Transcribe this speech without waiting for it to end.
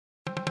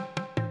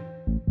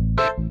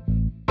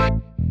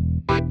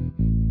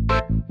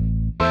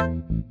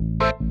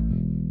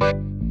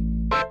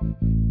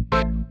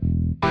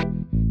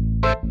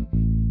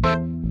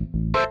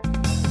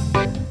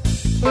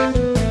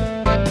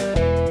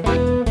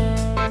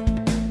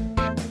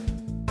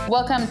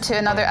Welcome to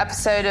another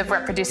episode of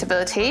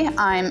Reproducibility.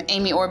 I'm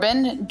Amy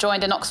Orban,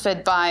 joined in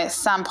Oxford by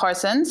Sam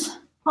Parsons.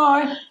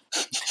 Hi.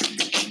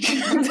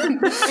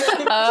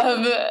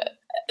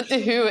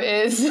 Who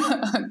is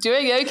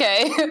doing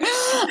okay.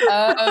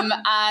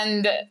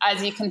 And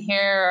as you can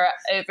hear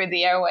over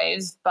the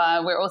airwaves,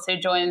 but we're also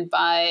joined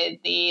by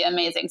the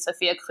amazing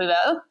Sophia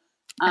Cruel.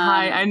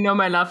 Hi, I know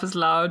my laugh is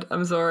loud.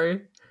 I'm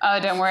sorry. Oh,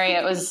 don't worry.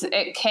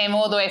 It came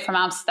all the way from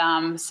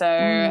Amsterdam, so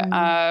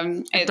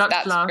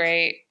that's laugh.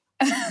 great.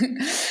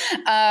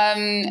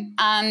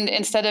 And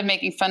instead of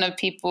making fun of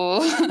people,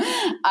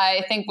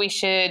 I think we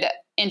should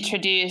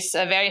introduce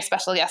a very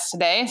special guest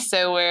today.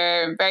 So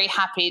we're very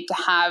happy to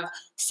have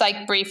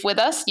Psychbrief with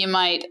us. You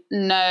might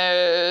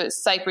know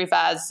Psychbrief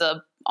as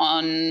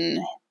on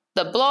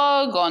the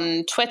blog,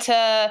 on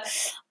Twitter,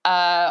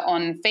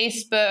 on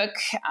Facebook,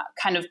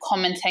 kind of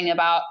commenting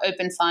about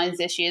open science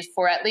issues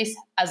for at least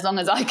as long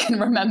as I can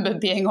remember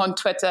being on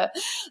Twitter.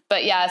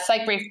 But yeah,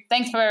 Psychbrief,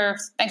 thanks for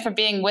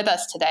being with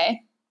us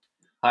today.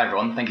 Hi,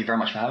 everyone. Thank you very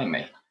much for having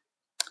me.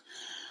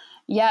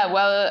 Yeah,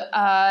 well,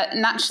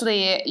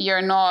 naturally,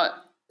 you're not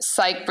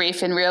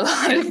Psychbrief in real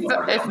life.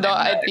 If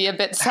not, I'd be a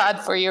bit sad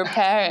for your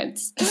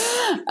parents.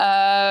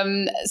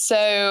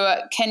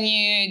 So can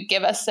you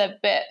give us a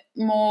bit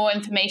more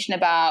information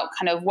about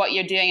kind of what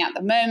you're doing at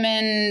the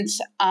moment?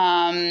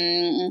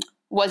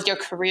 What's your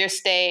career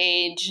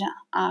stage?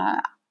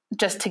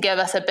 Just to give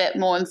us a bit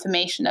more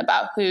information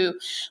about who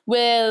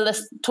we're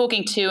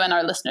talking to and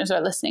our listeners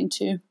are listening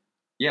to.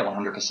 Yeah,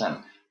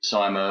 100%. So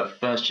I'm a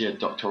first-year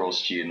doctoral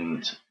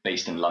student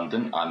based in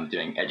London. I'm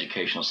doing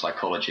educational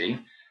psychology,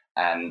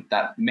 and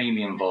that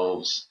mainly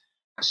involves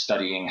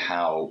studying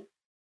how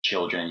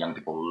children and young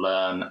people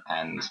learn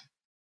and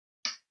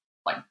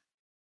like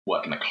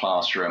work in a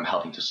classroom,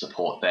 helping to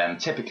support them,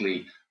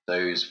 typically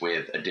those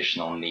with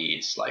additional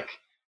needs like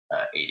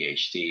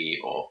ADHD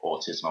or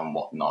autism and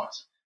whatnot.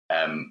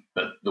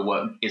 But the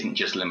work isn't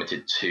just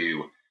limited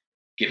to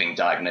giving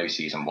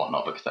diagnoses and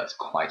whatnot, because that's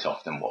quite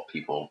often what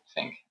people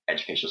think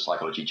educational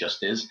psychology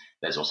just is.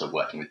 There's also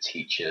working with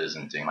teachers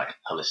and doing like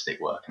holistic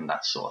work and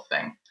that sort of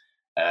thing.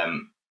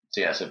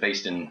 So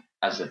based in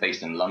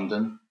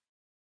London,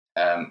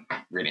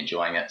 really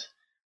enjoying it.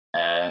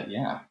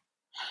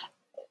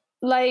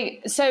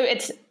 So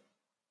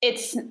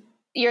it's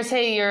you're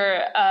saying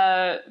you're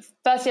a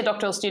first year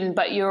doctoral student,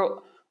 but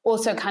you're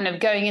also kind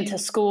of going into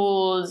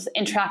schools,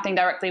 interacting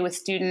directly with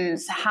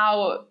students.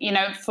 How,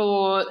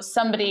 for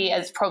somebody,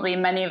 as probably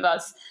many of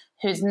us,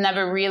 who's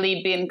never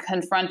really been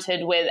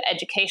confronted with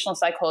educational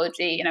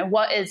psychology,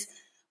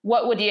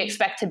 what would you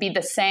expect to be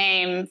the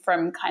same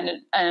from kind of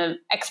an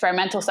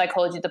experimental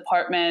psychology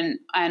department,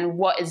 and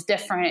what is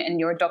different in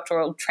your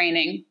doctoral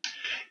training?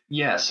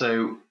 Yeah,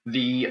 so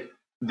the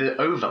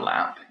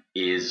overlap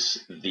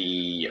is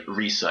the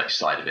research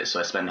side of it.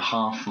 So I spend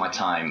half my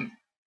time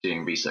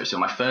doing research. So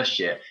my first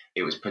year,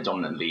 it was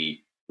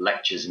predominantly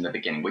lectures in the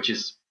beginning, which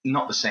is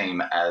not the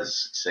same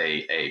as,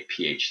 say, a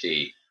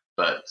PhD,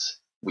 but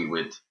we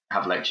would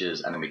have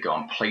lectures and then we'd go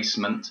on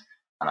placement.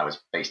 And I was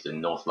based in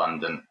North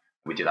London.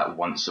 We did that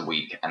once a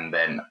week. And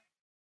then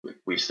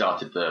we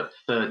started the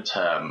third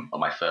term of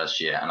my first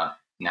year, and I'm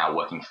now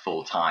working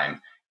full time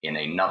in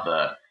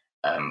another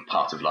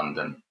part of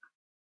London.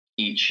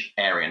 Each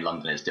area in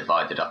London is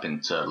divided up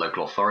into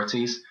local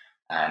authorities,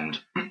 and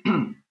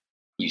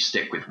you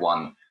stick with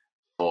one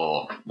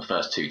for the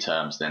first two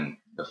terms. Then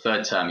the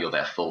third term, you're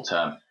there full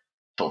time,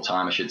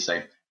 I should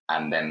say.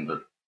 And then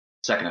the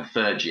second and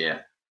third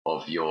year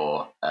of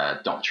your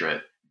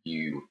doctorate,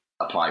 you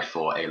apply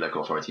for a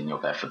local authority and you're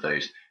there for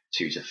those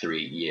 2 to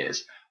 3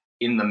 years.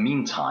 In the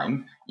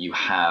meantime, you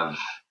have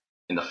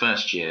a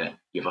first year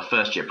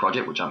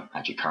project, which I'm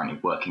actually currently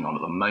working on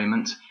at the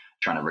moment,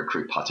 trying to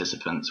recruit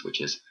participants,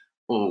 which is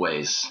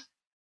always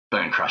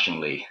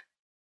bone-crushingly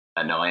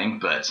annoying,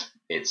 but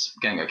it's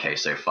going okay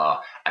so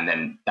far. And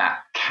then that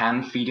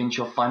can feed into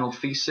your final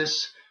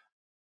thesis.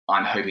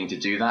 I'm hoping to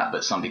do that,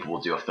 but some people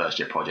will do a first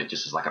year project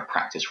just as like a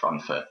practice run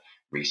for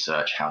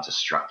research, how to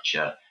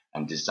structure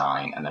and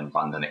design, and then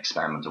run an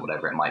experiment or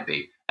whatever it might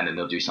be. And then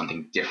they'll do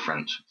something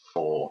different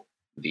for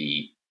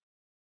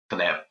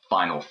their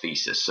final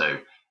thesis. So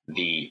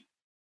the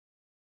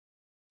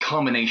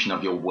culmination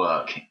of your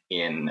work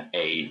in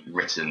a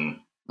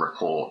written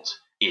report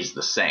is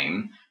the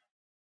same,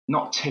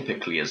 not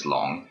typically as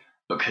long,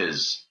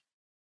 because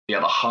the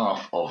other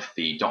half of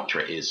the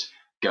doctorate is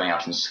going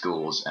out in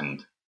schools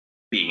and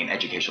being an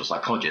educational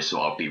psychologist. So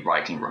I'll be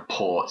writing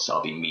reports,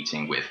 I'll be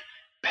meeting with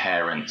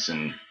parents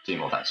and doing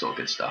all that sort of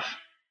good stuff.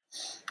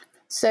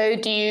 So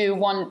do you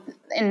want,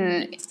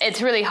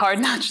 it's really hard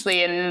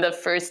naturally in the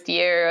first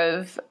year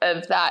of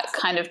that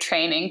kind of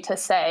training to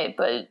say,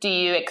 but do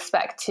you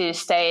expect to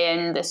stay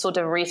in this sort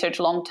of research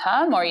long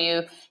term, or are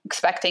you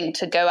expecting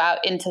to go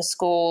out into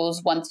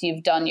schools once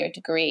you've done your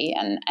degree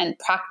and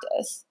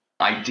practice?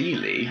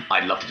 Ideally,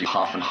 I'd love to do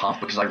half and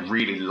half, because I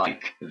really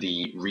like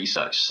the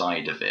research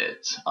side of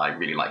it. I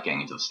really like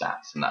getting into the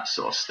stats and that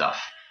sort of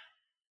stuff.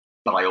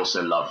 But I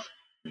also love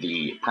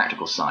the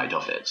practical side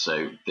of it.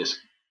 So this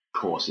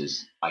course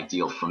is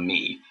ideal for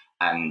me.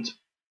 And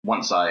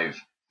once I've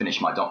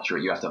finished my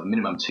doctorate, you have to have a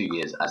minimum 2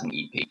 years as an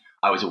EP.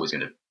 I was always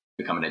going to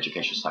become an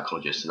educational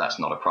psychologist, so that's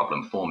not a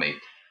problem for me.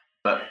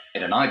 But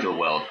in an ideal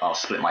world, I'll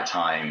split my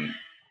time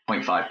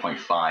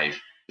 0.5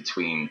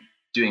 between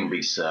doing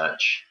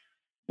research,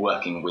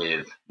 working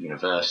with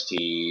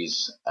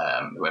universities,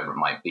 whoever it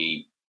might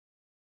be,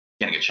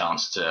 getting a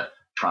chance to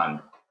try and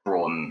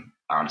broaden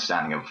our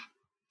understanding of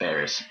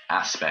various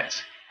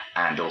aspects.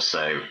 And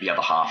also the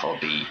other half, I'll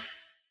be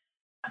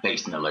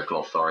based in a local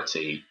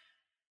authority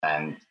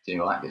and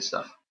doing all that good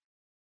stuff.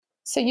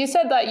 So you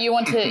said that you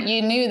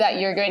knew that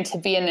you're going to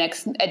be an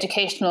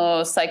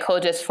educational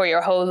psychologist for your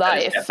whole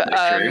life.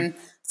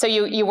 So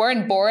you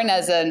weren't born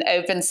as an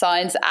open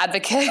science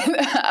advocate.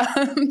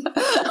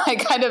 I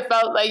kind of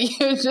felt like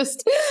you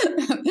just,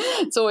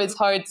 it's always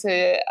hard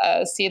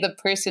to see the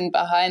person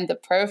behind the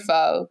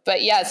profile.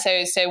 But yeah,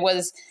 so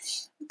was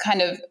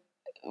kind of,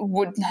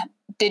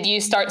 did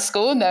you start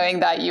school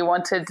knowing that you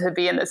wanted to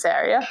be in this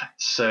area?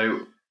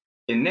 So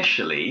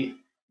initially,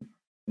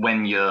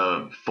 when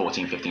you're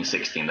 14, 15,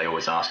 16, they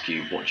always ask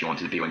you what do you want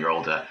to be when you're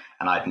older.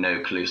 And I had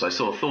no clue. So I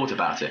sort of thought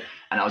about it.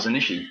 And I was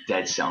initially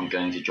dead set on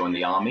going to join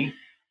the army.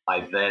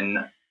 I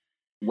then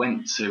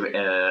went to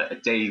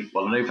an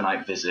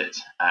overnight visit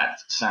at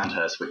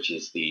Sandhurst, which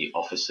is the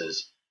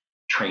officers'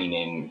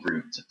 training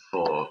route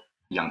for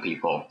young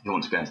people who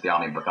want to go into the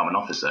army and become an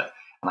officer.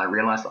 And I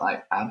realized that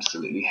I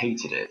absolutely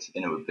hated it.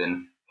 And it would have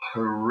been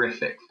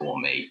horrific for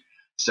me.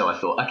 So I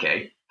thought,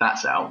 okay,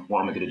 that's out.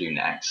 What am I going to do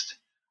next?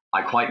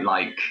 I quite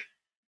like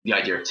the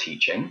idea of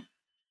teaching,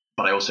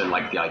 but I also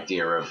like the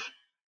idea of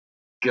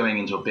going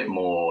into a bit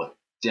more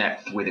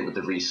depth with it with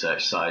the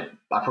research side.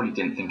 I probably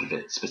didn't think of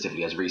it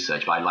specifically as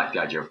research, but I like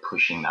the idea of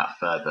pushing that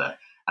further.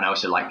 And I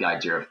also like the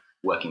idea of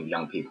working with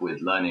young people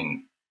with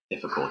learning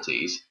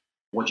difficulties.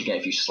 What do you get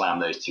if you slam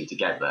those two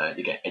together?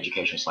 You get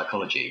educational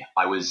psychology.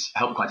 I was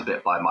helped quite a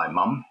bit by my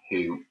mum,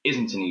 who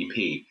isn't an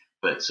EP,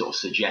 but sort of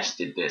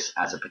suggested this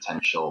as a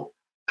potential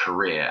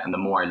career. And the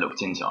more I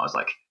looked into it, I was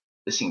like,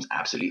 this seems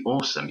absolutely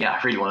awesome. Yeah,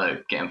 I really want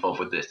to get involved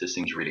with this. This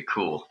seems really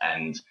cool.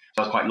 And so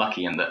I was quite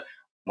lucky in that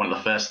one of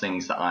the first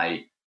things that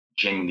I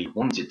genuinely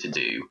wanted to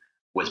do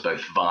was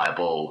both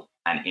viable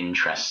and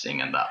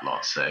interesting and that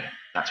lot. So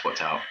that's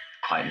worked out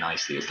quite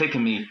nicely. It's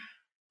taken me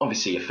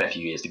obviously a fair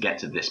few years to get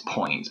to this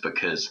point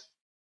because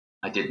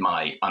I did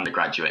my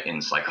undergraduate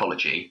in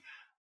psychology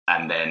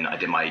and then I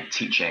did my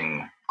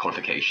teaching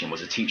qualification,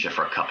 was a teacher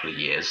for a couple of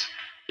years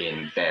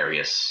in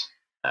various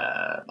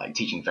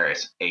teaching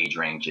various age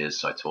ranges.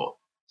 So I taught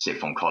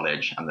sixth form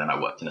college and then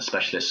I worked in a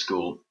specialist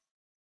school.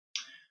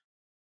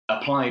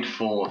 Applied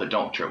for the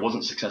doctorate,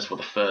 wasn't successful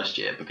the first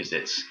year because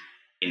it's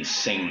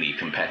insanely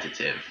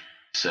competitive.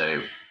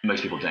 So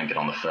most people don't get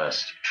on the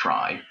first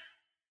try.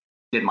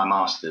 Did my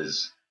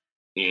master's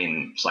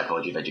in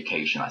psychology of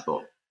education. I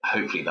thought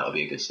hopefully that'll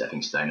be a good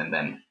stepping stone. And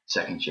then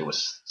second year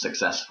was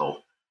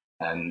successful.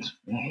 And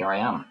here I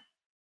am.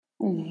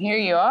 Here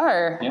you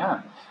are.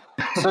 Yeah.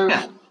 So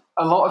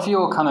a lot of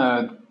your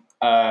kind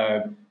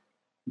of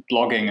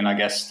blogging and I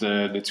guess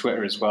the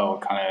Twitter as well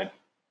kind of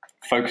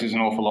focuses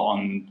an awful lot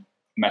on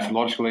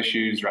methodological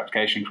issues,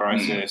 replication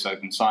crisis,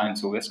 open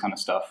science, all this kind of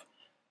stuff.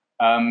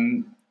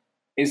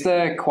 Is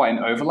there quite an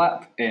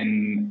overlap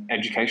in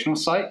educational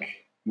psych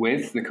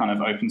with the kind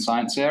of open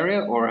science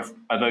area, or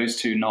are those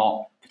two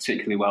not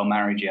particularly well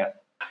married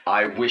yet?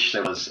 I wish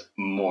there was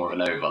more of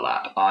an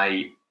overlap.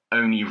 I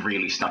only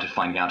really started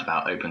finding out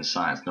about open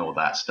science and all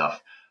that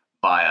stuff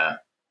via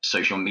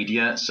social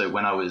media. So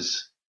when I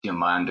was doing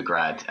my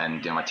undergrad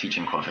and doing my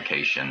teaching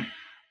qualification,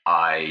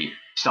 I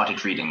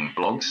started reading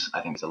blogs.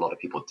 I think as a lot of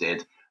people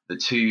did. The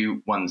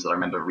two ones that I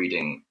remember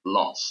reading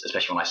lots,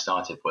 especially when I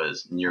started,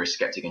 was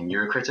Neuroskeptic and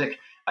Neurocritic.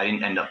 I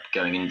didn't end up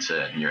going into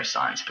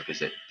neuroscience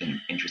because it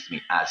didn't interest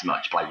me as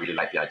much, but I really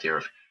liked the idea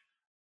of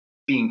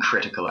being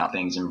critical about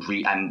things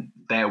and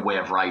their way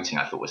of writing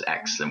I thought was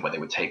excellent, where they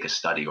would take a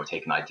study or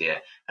take an idea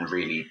and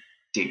really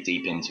dig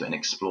deep into it and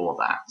explore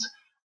that.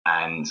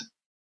 And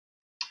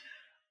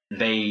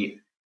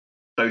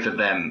both of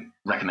them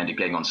recommended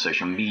getting on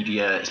social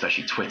media,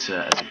 especially Twitter,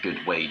 as a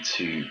good way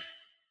to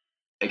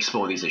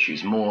explore these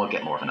issues more,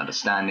 get more of an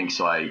understanding.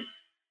 So I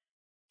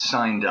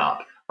signed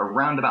up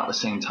around about the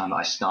same time that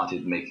I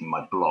started making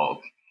my blog.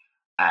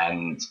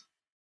 And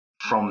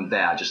from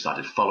there, I just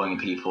started following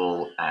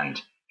people and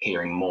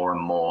hearing more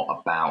and more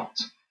about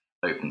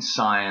open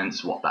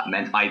science, what that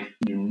meant. I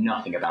knew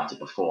nothing about it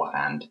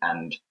beforehand,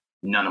 and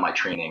none of my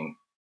training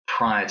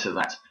prior to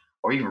that,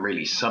 or even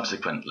really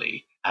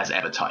subsequently, has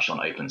ever touched on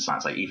open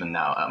science. Like even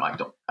now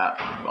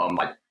on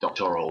my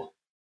doctoral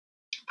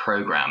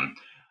program,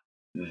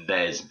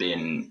 there's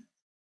been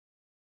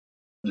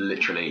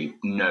literally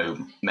no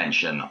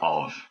mention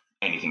of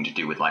anything to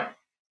do with like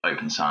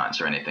open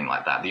science or anything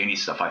like that. The only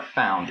stuff I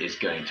found is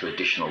going to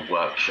additional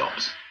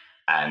workshops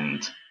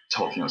and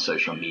talking on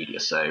social media.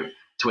 So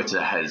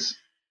Twitter has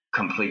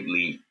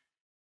completely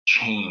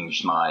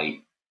changed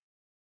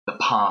the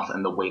path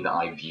and the way that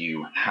I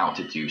view how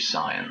to do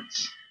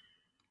science.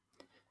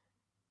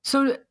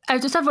 So I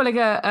just have like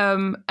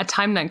a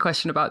timeline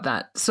question about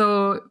that.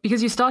 So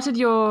because you started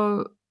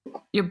your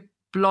your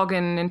blog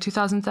in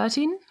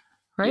 2013,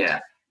 right? Yeah.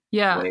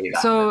 Yeah. Way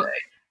back in the day.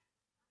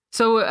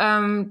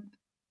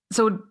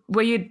 So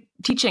were you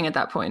teaching at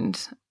that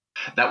point?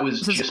 That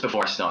was just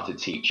before I started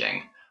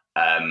teaching.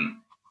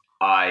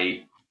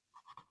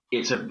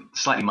 It's a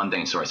slightly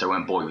mundane story, so I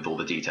won't bore you with all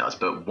the details,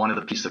 but one of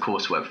the pieces of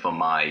coursework for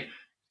my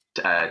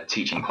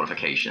teaching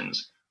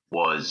qualifications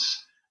was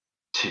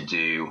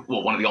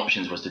one of the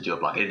options was to do a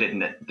blog. It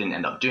didn't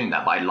end up doing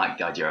that, but I liked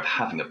the idea of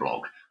having a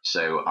blog.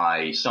 So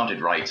I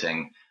started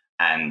writing,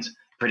 and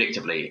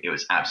predictably, it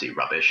was absolutely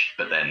rubbish.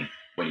 But then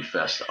when you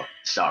first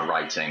start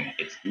writing,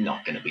 it's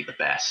not going to be the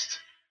best.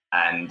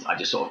 And I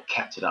just sort of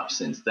kept it up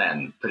since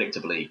then.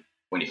 Predictably,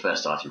 when you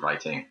first started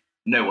writing,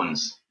 no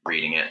one's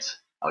reading it.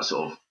 I was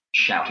sort of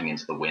shouting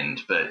into the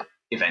wind, but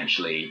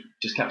eventually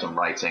just kept on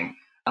writing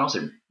and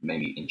also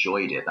maybe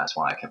enjoyed it. That's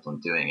why I kept on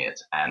doing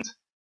it. And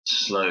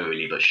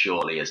slowly but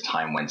surely, as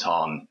time went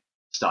on,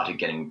 started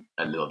getting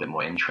a little bit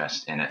more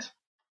interest in it.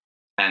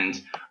 And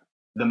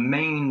the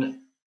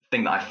main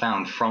thing that I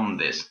found from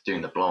this,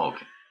 doing the blog,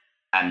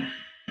 and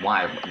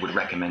why I would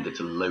recommend it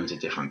to loads of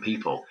different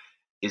people,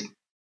 is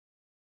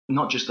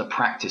not just the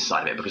practice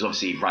side of it, because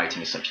obviously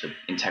writing is such an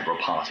integral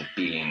part of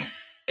being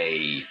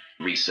a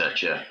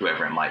researcher,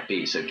 whoever it might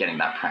be. So getting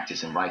that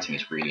practice in writing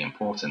is really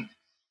important.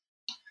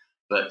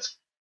 But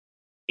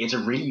it's a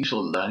really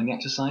useful learning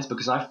exercise,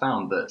 because I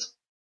found that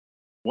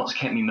what's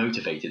kept me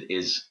motivated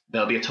is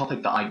there'll be a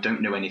topic that I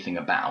don't know anything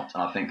about,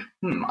 and I think,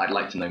 I'd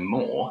like to know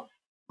more,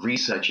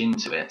 research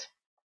into it,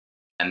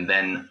 and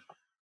then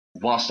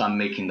whilst I'm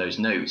making those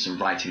notes and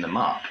writing them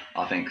up,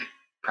 I think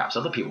perhaps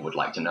other people would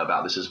like to know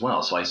about this as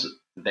well. So I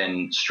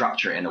then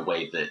structure it in a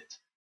way that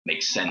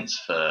makes sense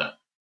for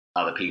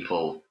other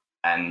people,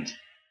 and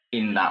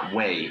in that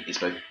way, it's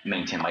both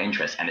maintained my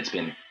interest, and it's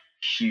been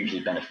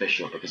hugely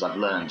beneficial, because I've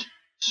learned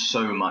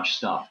so much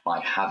stuff by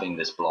having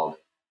this blog,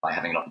 by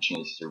having an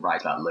opportunity to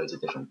write about loads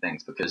of different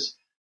things. Because,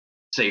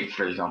 say,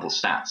 for example,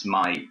 stats,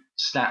 my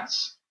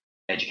stats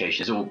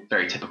education is all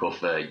very typical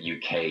for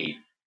UK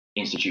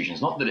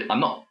institutions. Not that I'm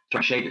not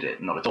throwing shade at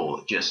it, not at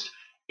all. Just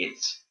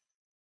it's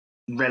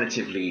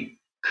relatively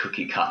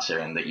cookie cutter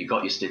in that you've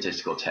got your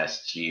statistical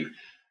tests, you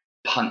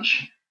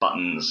punch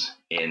buttons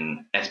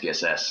in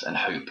SPSS and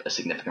hope a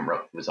significant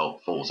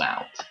result falls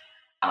out.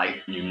 And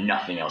I knew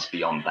nothing else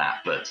beyond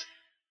that, but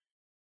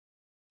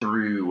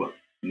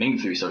mainly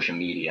through social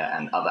media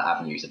and other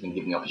avenues, I've been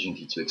given the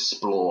opportunity to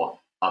explore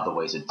other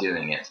ways of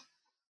doing it.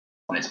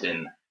 And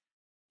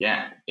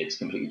it's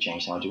completely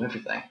changed how I do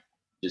everything.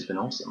 It's been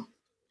awesome.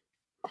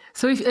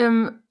 So if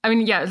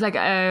it's like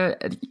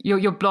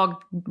your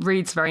blog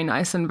reads very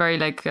nice and very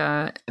like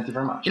thank you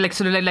very much. Like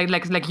sort of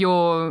like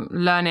you're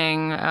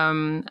learning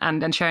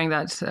and sharing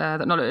that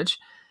knowledge.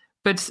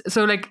 But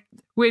so like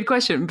weird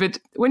question, but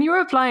when you were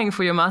applying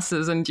for your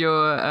master's and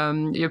your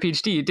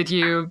PhD, did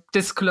you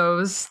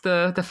disclose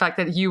the fact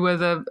that you were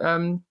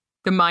the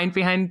mind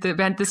behind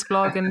this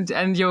blog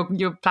and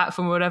your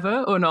platform or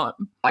whatever, or not?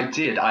 I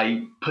did.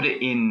 I put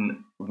it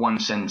in one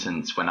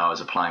sentence when I was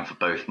applying for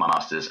both my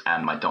master's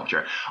and my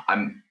doctorate.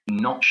 I'm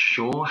not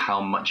sure how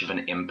much of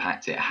an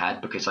impact it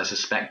had, because I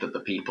suspect that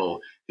the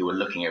people who were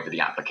looking over the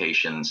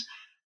applications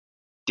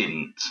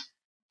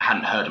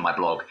hadn't heard of my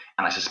blog,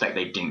 and I suspect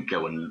they didn't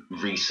go and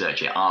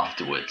research it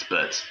afterwards.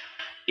 But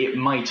it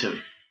might have.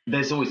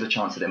 There's always a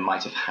chance that it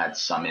might have had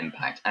some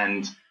impact,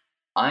 and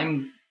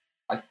I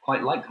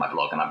quite like my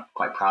blog and I'm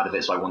quite proud of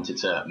it, so I wanted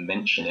to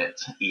mention it,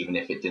 even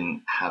if it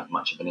didn't have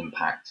much of an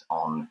impact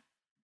on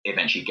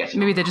eventually getting.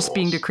 Maybe they're just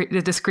being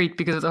discreet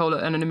because of the whole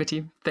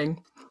anonymity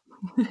thing.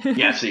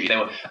 Yeah, absolutely.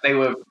 They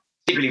were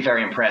secretly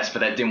very impressed, but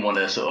they didn't want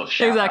to sort of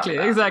shout exactly.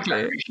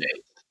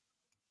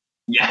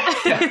 Yeah.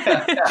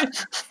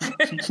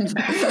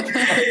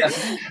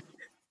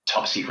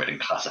 Top secret and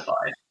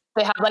classified.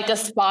 They have like a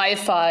spy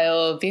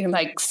file being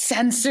like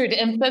censored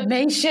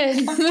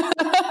information.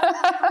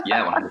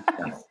 Yeah,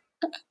 100%.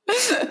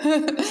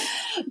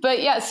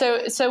 But yeah,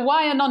 so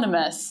why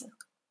anonymous?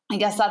 I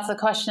guess that's the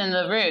question in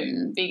the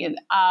room.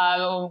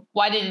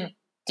 Why did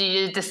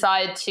you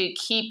decide to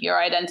keep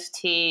your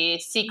identity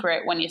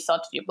secret when you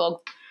started your blog?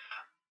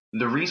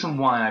 The reason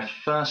why I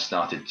first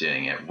started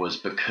doing it was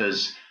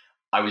because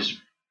I was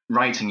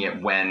writing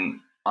it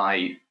when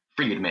I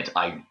freely admit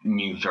I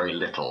knew very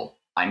little.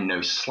 I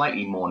know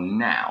slightly more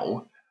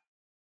now,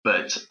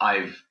 but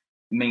I've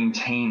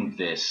maintained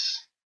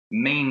this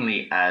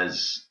mainly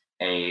because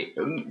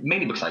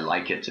I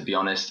like it, to be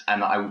honest,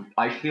 and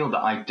I feel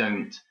that I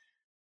don't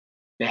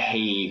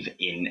behave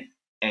in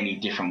any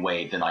different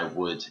way than I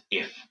would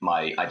if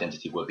my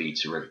identity would be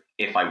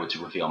if I were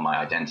to reveal my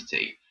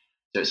identity.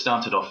 So it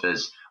started off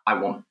as I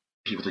want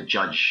people to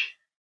judge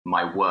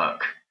my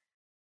work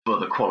for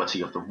the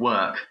quality of the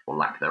work or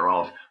lack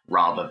thereof,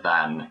 rather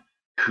than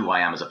who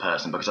I am as a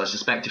person, because I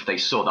suspect if they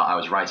saw that I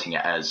was writing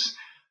it as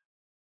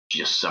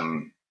just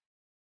some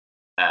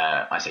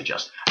as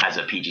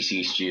a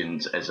PGC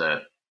student, as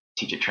a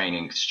teacher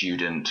training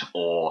student,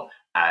 or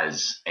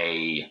as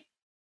a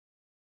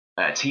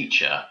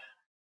teacher,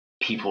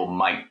 people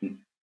might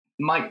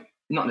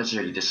not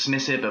necessarily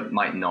dismiss it, but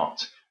might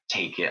not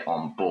take it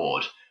on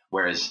board.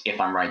 Whereas if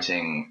I'm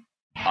writing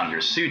under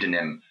a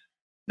pseudonym,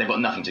 they've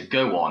got nothing to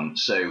go on.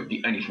 So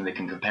the only thing they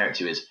can compare it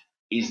to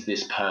is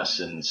this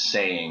person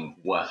saying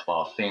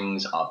worthwhile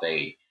things? Are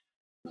they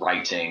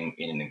writing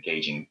in an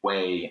engaging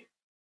way?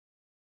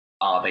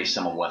 Are they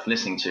someone worth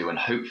listening to? And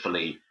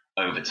hopefully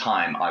over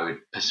time, I would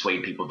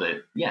persuade people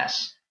that,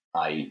 yes,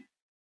 I'm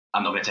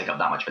not going to take up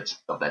that much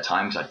of their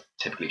time, because I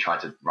typically try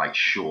to write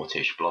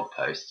shortish blog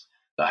posts,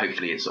 but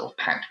hopefully it's sort of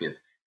packed with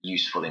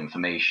useful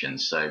information.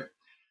 So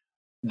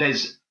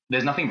there's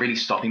nothing really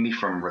stopping me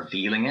from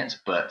revealing it,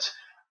 but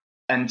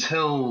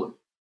until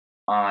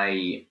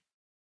I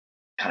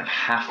kind of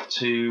have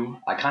to,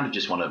 I kind of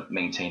just want to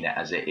maintain it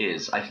as it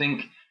is. I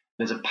think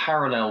there's a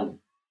parallel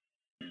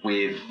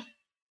with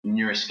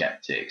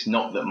neuroskeptics.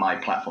 Not that my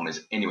platform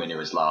is anywhere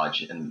near as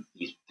large, and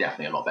he's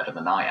definitely a lot better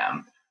than I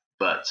am,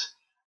 but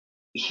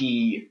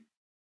he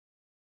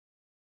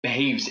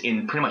behaves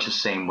in pretty much the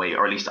same way,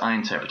 or at least I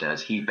interpret it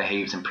as he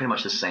behaves in pretty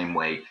much the same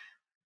way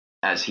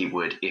as he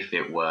would if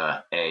it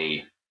were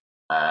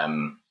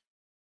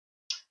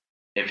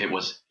if it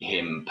was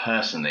him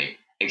personally,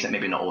 except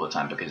maybe not all the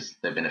time, because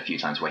there have been a few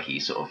times where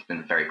he's sort of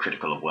been very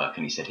critical of work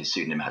and he said his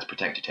pseudonym has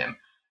protected him.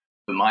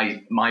 But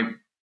my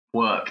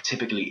work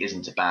typically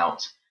isn't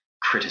about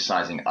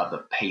criticizing other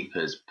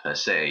papers per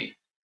se.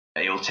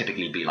 It will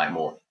typically be like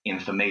more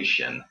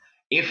information.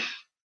 If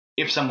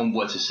someone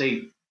were to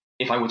say,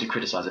 if I were to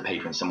criticize a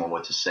paper and someone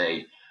were to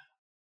say,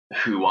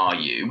 "Who are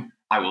you?"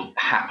 I will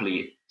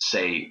happily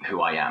say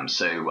who I am.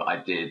 So I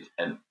did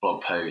a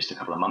blog post a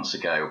couple of months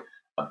ago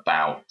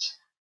about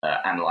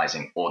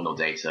analyzing ordinal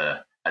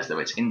data as though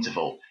it's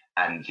interval,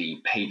 and the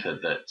paper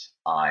that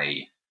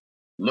I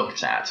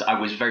looked at, I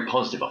was very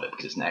positive of it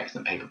because it's an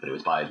excellent paper, but it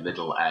was by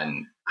Liddell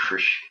and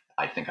Krish.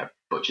 I think I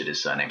butchered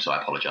his surname, so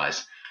I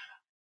apologize.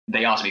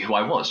 They asked me who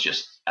I was,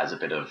 just as a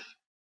bit of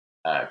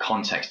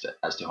context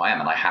as to who I am,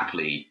 and I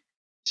happily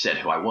said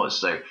who I was.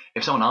 So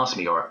if someone asks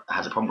me or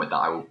has a problem with that,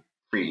 I will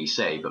freely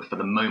say, but for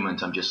the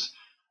moment, I'm just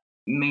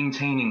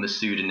maintaining the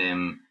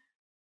pseudonym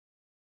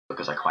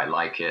because I quite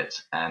like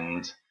it,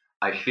 and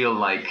I feel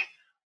like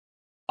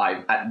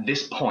at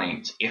this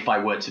point, if I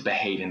were to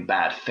behave in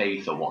bad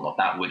faith or whatnot,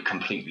 that would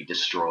completely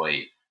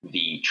destroy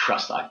the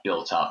trust that I've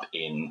built up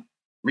in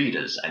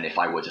readers. And if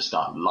I were to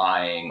start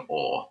lying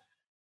or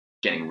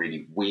getting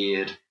really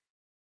weird,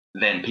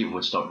 then people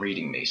would stop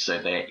reading me.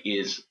 So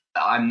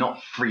I'm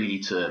not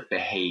free to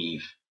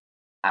behave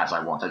as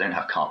I want. I don't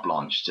have carte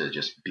blanche to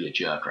just be a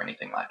jerk or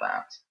anything like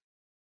that.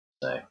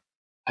 So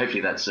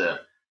hopefully that's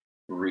a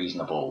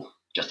reasonable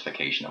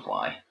justification of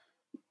why.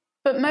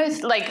 But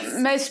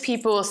most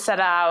people set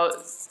out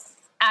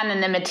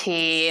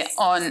anonymity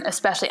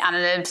especially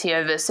anonymity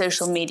over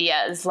social media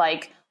as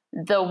like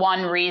the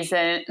one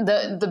reason,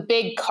 the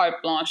big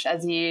carte blanche,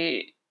 as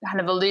you kind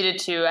of alluded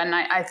to. And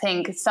I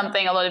think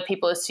something a lot of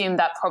people assume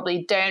that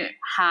probably don't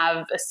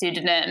have a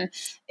pseudonym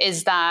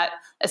is that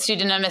a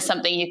pseudonym is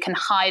something you can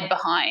hide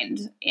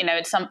behind. You know,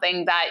 it's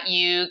something that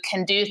you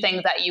can do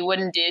things that you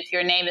wouldn't do if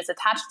your name is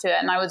attached to it.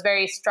 And I was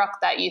very struck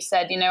that you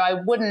said, I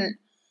wouldn't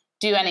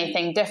do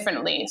anything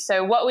differently.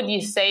 So what would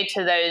you say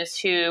to those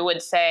who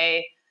would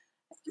say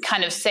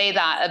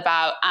that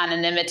about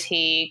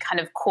anonymity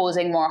kind of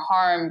causing more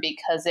harm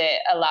because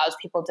it allows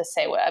people to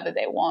say whatever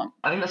they want?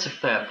 I think that's a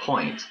fair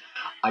point.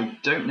 I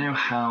don't know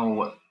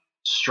how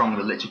strong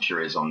the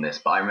literature is on this,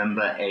 but I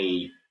remember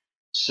a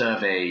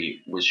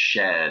survey was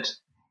shared,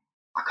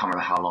 I can't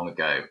remember how long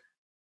ago,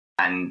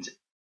 and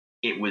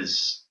it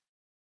was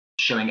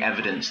showing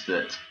evidence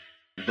that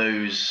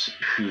those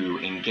who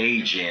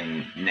engage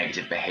in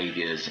negative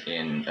behaviors,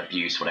 in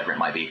abuse, whatever it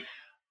might be,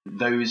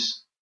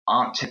 those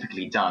aren't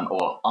typically done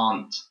or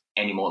aren't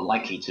any more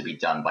likely to be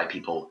done by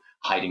people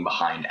hiding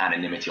behind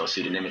anonymity or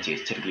pseudonymity.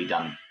 It's typically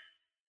done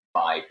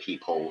by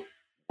people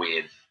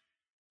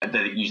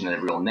they're using their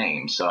real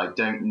name. So I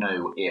don't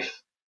know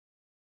if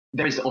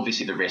there is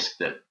obviously the risk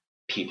that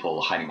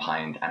people hiding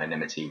behind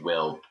anonymity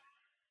will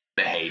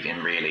behave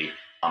in really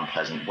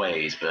unpleasant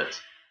ways, but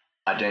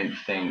I don't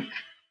think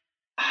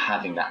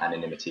having that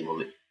anonymity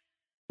will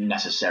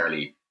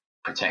necessarily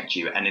protect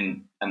you.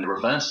 And the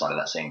reverse side of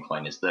that same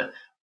coin is that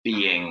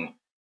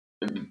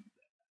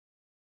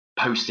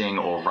posting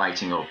or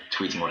writing or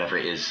tweeting whatever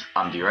it is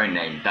under your own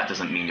name, that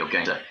doesn't mean you're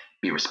going to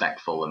be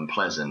respectful and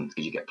pleasant,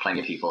 because you get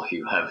plenty of people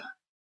who have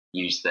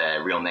used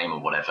their real name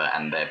or whatever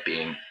and they're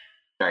being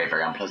very,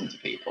 very unpleasant to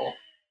people.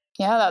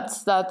 Yeah,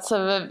 that's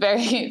a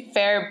very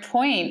fair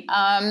point.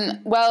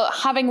 Well,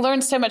 having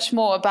learned so much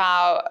more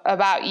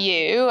about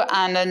you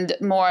and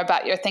more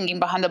about your thinking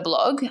behind the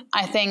blog,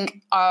 I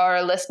think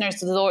our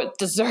listeners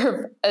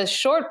deserve a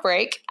short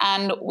break,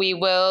 and we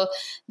will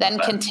then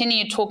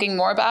continue talking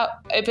more about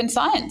open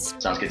science.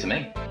 Sounds good to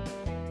me.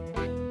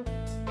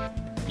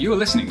 You are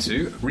listening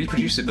to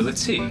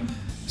Reproducibility,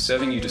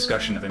 serving you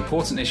discussion of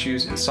important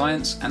issues in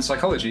science and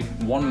psychology,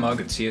 one mug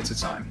of tea at a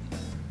time.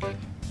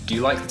 Do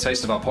you like the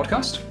taste of our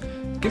podcast?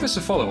 Give us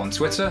a follow on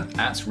Twitter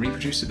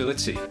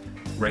 @Reproducibility,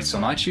 rate us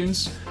on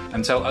iTunes,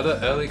 and tell other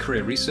early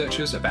career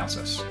researchers about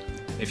us.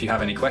 If you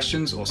have any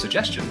questions or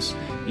suggestions,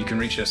 you can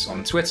reach us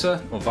on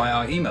Twitter or via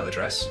our email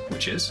address,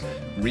 which is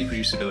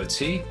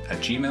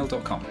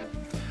reproducibility@gmail.com.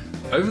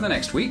 Over the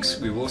next weeks,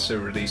 we will also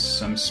release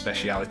some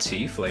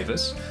speciality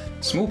flavors,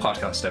 small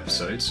podcast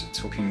episodes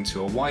talking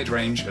to a wide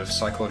range of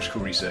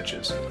psychological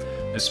researchers,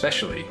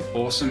 especially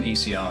awesome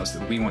ECRs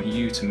that we want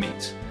you to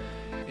meet.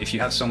 If you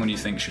have someone you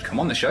think should come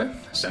on the show,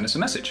 send us a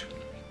message.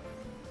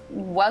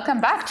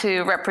 Welcome back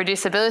to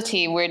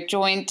Reproducibility. We're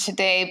joined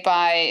today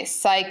by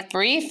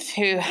Psychbrief,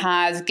 who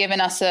has given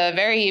us a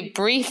very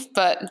brief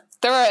but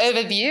thorough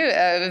overview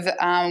of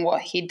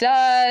what he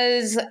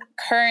does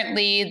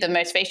currently, the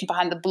motivation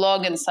behind the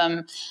blog, and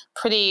some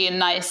pretty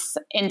nice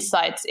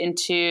insights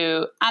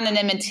into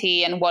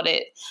anonymity and what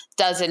it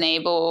does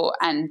enable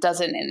and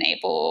doesn't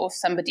enable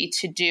somebody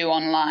to do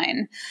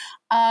online.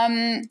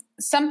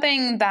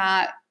 Something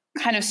that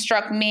kind of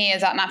struck me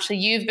is that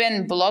naturally you've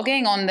been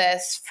blogging on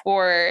this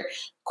for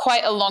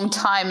quite a long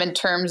time in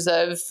terms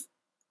of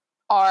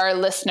our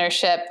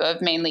listenership of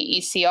mainly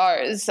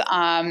ECRs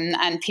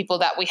and people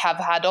that we have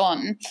had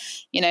on,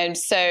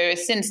 so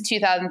since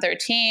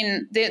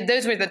 2013,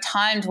 those were the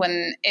times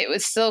when it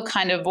was still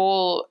kind of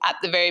all at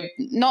the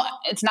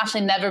it's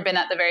naturally never been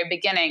at the very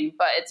beginning,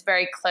 but it's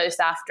very close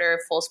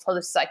after false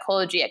positive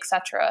psychology,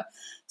 etc.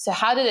 So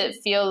how did it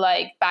feel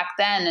like back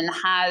then, and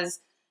has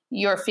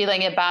your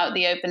feeling about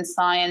the open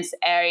science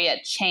area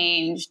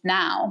changed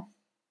now?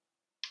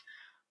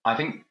 I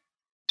think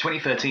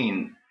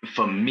 2013,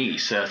 for me,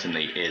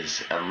 certainly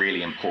is a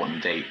really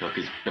important date,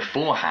 because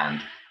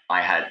beforehand,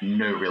 I had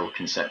no real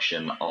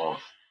conception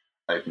of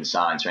open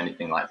science or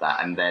anything like that.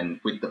 And then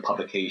with the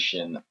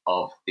publication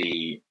of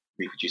the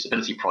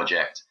reproducibility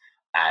project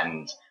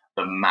and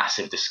the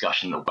massive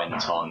discussion that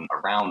went on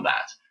around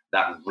that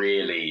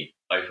really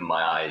opened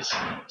my eyes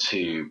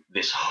to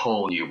this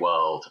whole new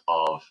world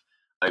of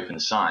open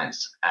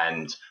science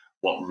and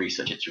what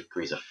research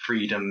degrees of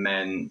freedom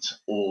meant,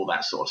 all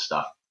that sort of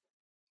stuff.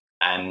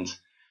 And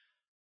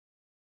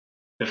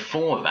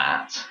before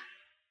that,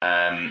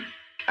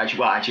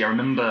 actually, I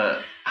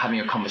remember having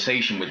a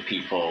conversation with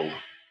people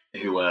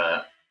who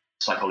were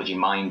psychology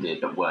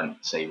minded but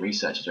weren't, say,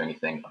 researchers or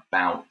anything,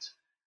 about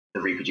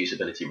the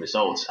reproducibility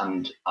results.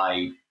 And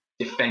I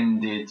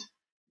defended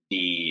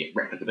the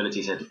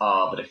replicability, said,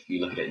 but if you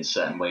look at it in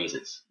certain ways,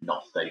 it's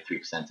not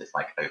 33%, it's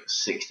like over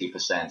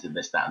 60% and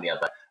this, that, and the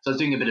other. So I was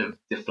doing a bit of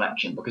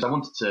deflection because I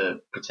wanted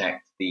to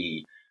protect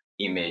the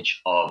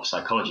image of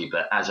psychology.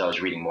 But as I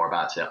was reading more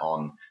about it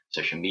on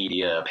social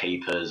media,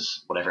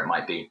 papers, whatever it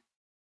might be,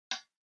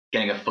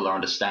 getting a fuller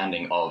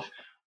understanding of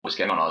what's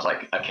going on, I was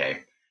like,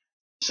 okay,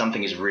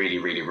 something is really,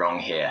 really wrong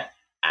here,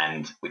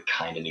 and we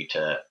kind of need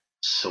to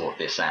sort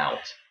this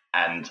out.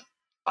 And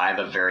I have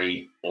a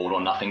very all or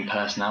nothing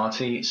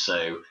personality.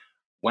 So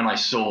when I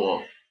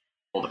saw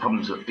all the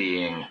problems that were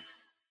being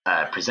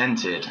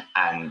presented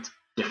and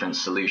different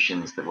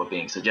solutions that were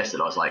being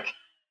suggested, I was like,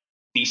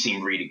 these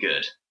seem really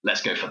good.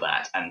 Let's go for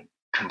that. And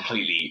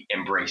completely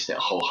embraced it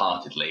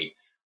wholeheartedly.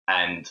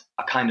 And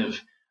I've kind of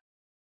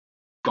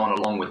gone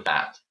along with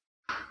that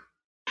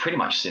pretty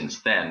much since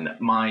then.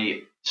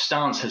 My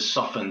stance has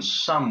softened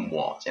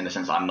somewhat in the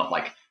sense that I'm not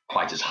like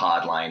quite as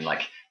hardline,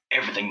 like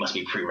everything must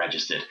be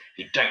pre-registered. If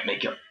you don't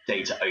make your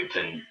data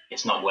open,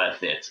 it's not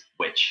worth it,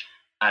 which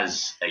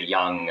as a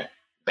young,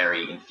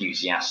 very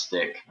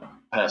enthusiastic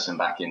person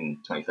back in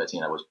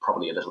 2013, I was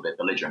probably a little bit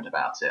belligerent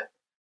about it.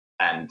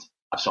 And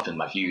I've softened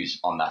my views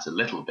on that a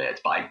little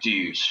bit, but I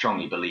do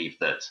strongly believe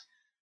that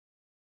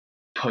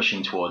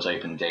pushing towards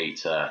open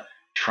data,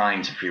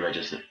 trying to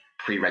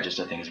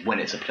pre-register things when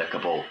it's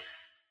applicable,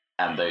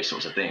 and those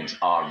sorts of things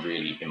are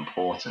really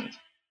important.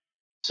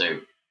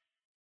 So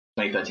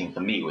 2013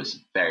 for me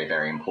was very,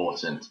 very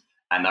important.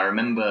 And I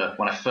remember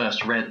when I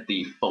first read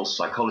the false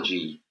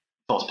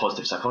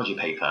positive psychology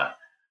paper,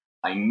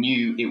 I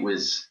knew it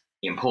was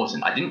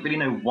important. I didn't really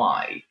know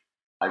why.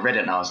 I read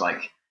it and I was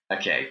like,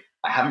 okay,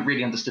 I haven't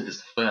really understood this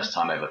the first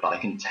time over, but I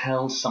can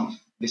tell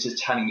this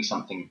is telling me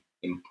something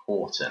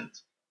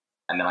important.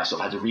 And then I sort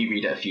of had to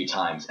reread it a few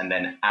times. And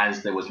then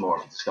as there was more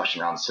of a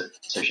discussion around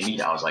social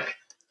media, I was like,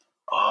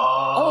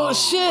 oh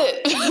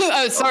shit.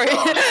 Oh, sorry. So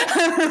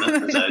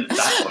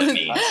that's what it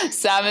means.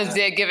 Sam is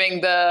there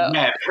giving the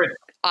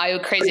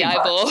crazy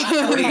eyeball.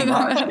 Pretty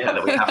much, yeah,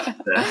 that we have to.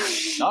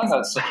 No,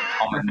 that's a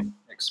common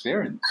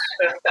experience.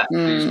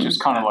 It's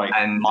just kind of like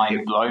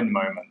mind-blown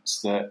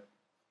moments that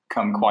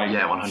come quite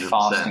 100%.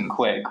 fast and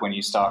quick when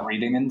you start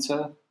reading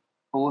into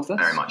all of this.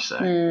 Very much so.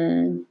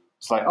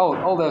 It's like,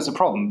 oh, there's a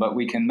problem, but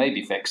we can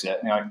maybe fix it.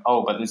 And you're like,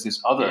 oh, but there's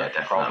this other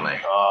problem.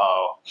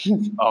 Oh,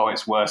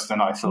 it's worse than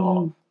I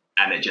thought.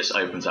 And it just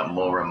opens up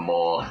more and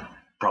more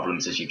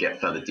problems as you get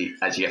further into it.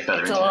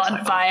 It's all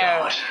on fire.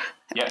 Oh,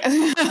 Yeah.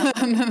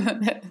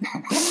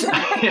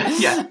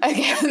 Yeah.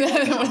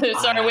 Okay.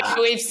 Sorry, we've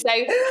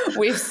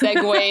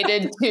segued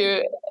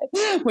into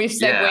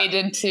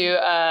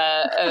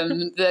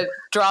the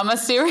drama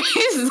series.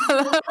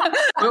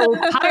 We're all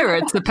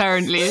pirates,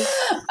 apparently.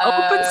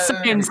 Open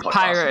science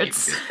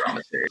pirates.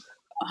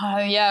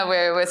 Yeah,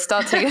 we're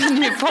starting a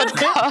new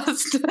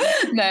podcast.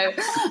 No,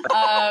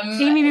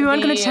 Amy, we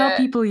weren't going to tell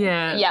people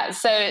yet. Yeah,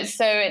 so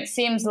it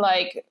seems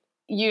like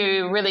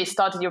you really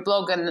started your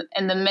blog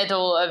in the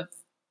middle of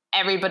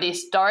everybody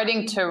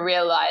starting to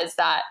realize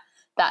that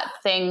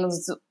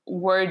things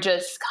were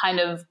just kind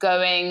of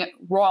going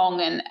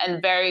wrong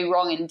and very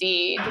wrong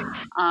indeed.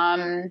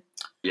 Yeah,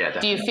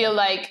 definitely. Do you feel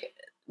like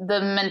the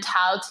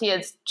mentality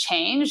has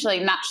changed?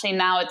 Like naturally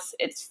now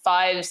it's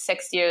 5-6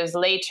 years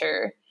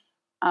later.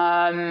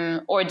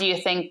 Or do you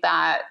think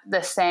that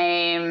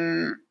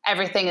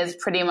everything is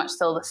pretty much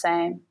still the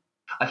same?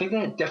 I think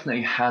there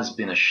definitely has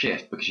been a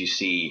shift because you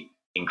see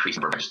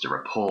increasing register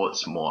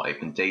reports, more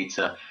open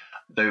data,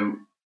 though,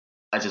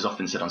 as is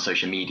often said on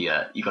social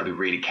media, you've got to be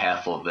really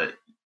careful that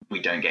we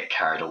don't get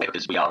carried away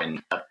because we are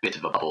in a bit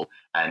of a bubble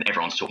and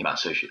everyone's talking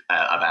about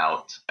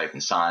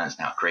open science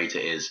and how great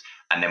it is.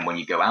 And then when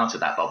you go out of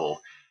that bubble,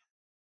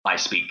 I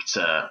speak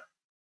to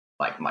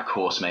like my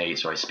course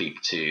mates or I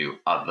speak to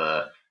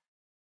other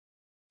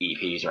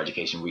EPs or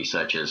education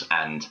researchers,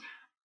 and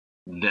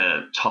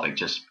the topic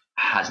just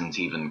hasn't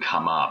even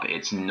come up.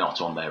 It's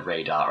not on their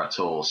radar at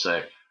all.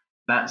 So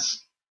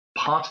that's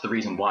part of the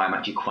reason why I'm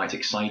actually quite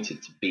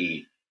excited to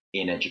be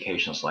in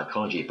educational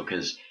psychology,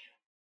 because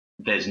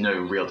there's no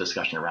real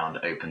discussion around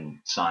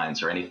open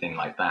science or anything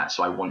like that.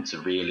 So I want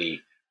to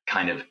really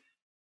kind of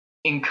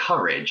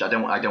encourage, I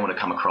don't want to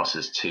come across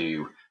as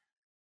too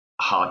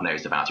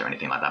hard-nosed about it or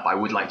anything like that, but I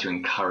would like to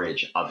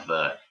encourage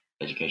other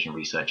education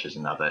researchers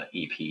and other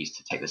EPs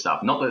to take this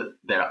up. Not that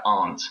there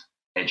aren't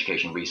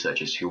education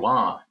researchers who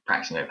are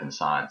practicing open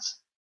science.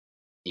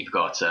 You've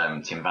got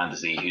Tim van der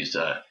Zee, who's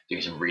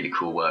doing some really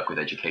cool work with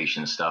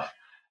education stuff.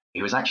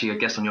 He was actually a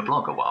guest on your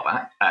blog a while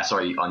back.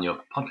 On your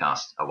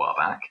podcast a while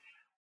back.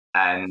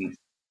 And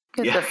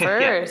he's the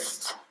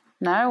first.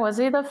 No, was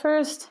he the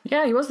first?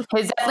 Yeah, he was the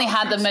first. He's definitely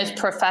had the most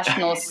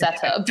professional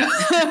setup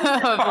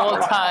of all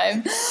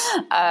time.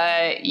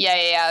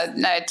 Yeah.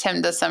 No,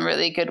 Tim does some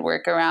really good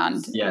work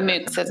around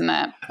MOOCs, isn't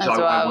it?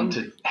 So I want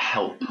to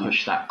help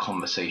push that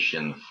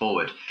conversation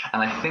forward.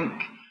 And I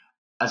think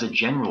as a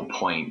general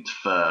point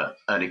for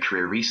early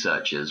career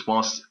researchers,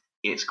 whilst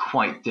it's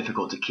quite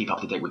difficult to keep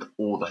up to date with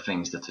all the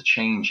things that are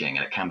changing,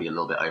 and it can be a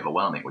little bit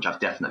overwhelming, which I've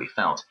definitely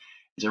felt,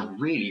 it's a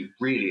really,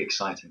 really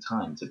exciting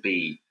time to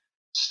be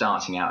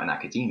starting out in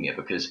academia,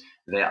 because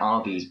there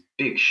are these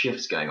big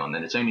shifts going on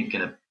and it's only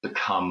going to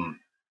become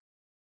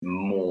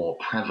more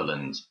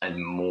prevalent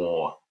and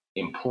more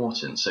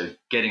important. So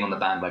getting on the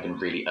bandwagon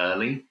really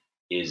early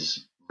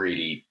is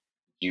really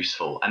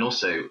useful. And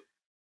also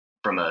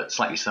from a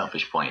slightly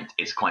selfish point,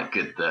 it's quite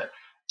good that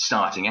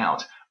starting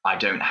out, I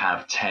don't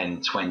have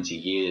 10, 20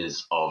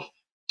 years of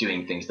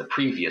doing things the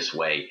previous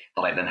way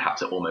that I then have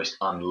to almost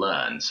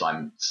unlearn. So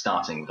I'm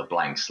starting with a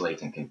blank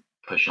slate and can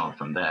push on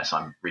from there. So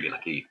I'm really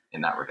lucky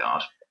in that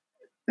regard.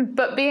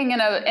 But being in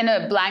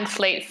a blank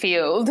slate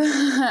field,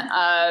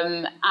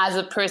 as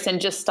a person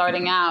just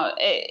starting out,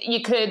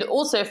 you could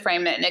also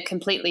frame it in a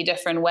completely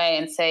different way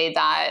and say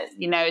that,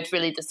 it's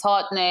really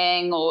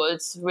disheartening or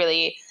it's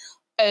really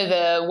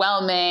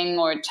overwhelming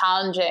or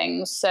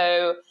challenging.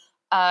 So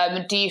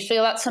do you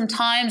feel that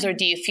sometimes, or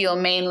do you feel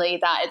mainly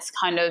that it's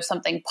kind of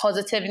something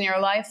positive in your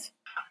life?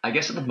 I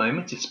guess at the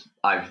moment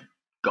I've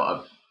got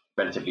a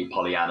relatively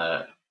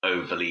Pollyanna,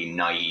 overly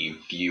naive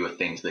view of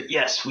things that,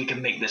 yes, we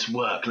can make this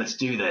work, let's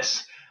do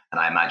this. And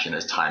I imagine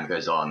as time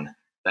goes on,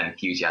 the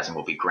enthusiasm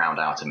will be ground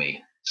out of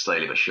me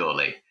slowly but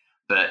surely.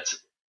 But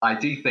I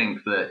do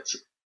think that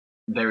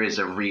there is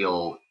a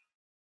real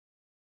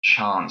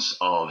chance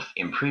of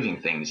improving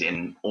things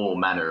in all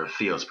manner of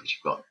fields, because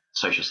you've got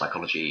social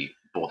psychology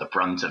bore the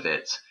brunt of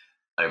it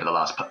over the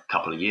last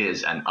couple of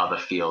years, and other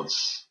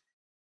fields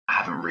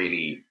haven't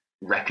really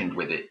reckoned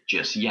with it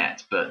just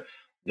yet. But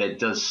there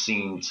does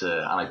seem to,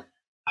 and I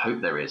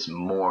hope there is,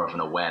 more of an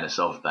awareness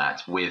of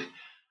that, with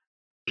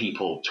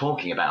people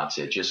talking about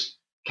it, just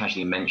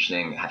casually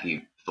mentioning, have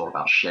you thought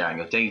about sharing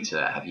your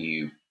data? Have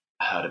you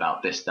heard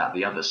about this, that,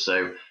 the other?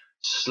 So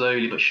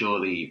slowly but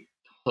surely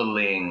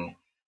pulling,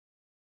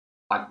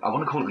 I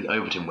want to call it the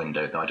Overton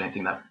window, though I don't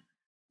think that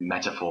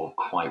metaphor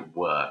quite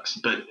works,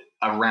 but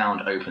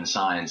around open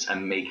science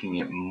and making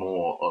it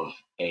more of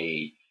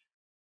a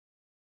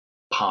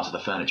part of the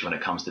furniture when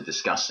it comes to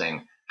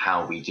discussing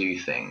how we do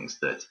things,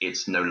 that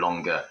it's no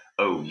longer,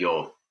 oh,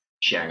 you're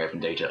sharing open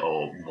data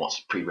or what's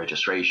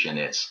pre-registration.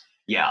 It's,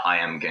 I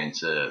am going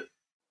to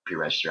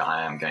pre-register,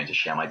 I am going to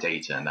share my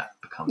data, and that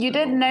becomes you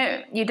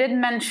did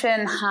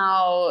mention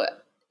how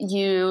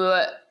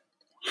you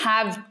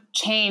have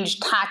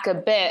changed tack a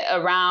bit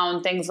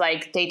around things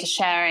like data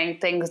sharing,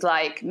 things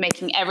like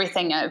making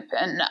everything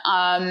open.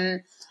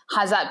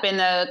 Has that been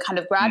a kind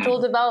of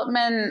gradual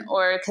development,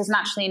 or because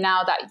naturally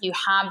now that you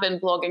have been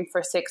blogging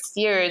for 6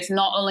 years,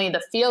 not only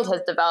the field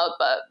has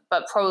developed,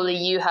 but probably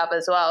you have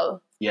as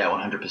well? Yeah,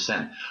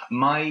 100%.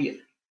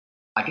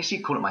 I guess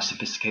you'd call it my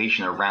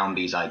sophistication around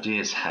these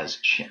ideas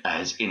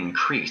has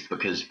increased,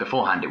 because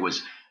beforehand it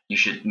was, you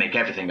should make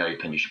everything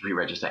open, you should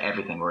pre-register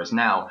everything. Whereas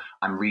now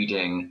I'm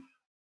reading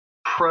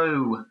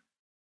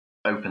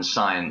pro-open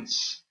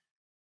science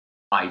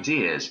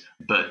ideas,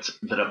 but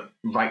that are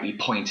rightly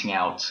pointing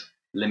out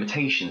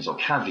limitations or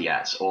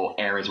caveats or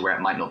areas where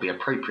it might not be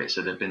appropriate.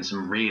 So there have been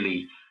some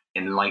really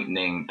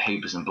enlightening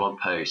papers and blog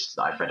posts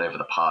that I've read over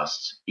the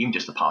past, even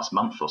just the past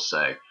month or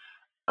so,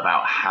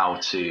 about how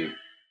to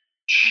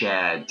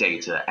share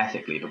data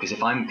ethically. Because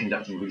if I'm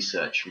conducting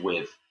research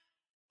with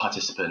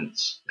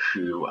participants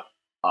who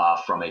are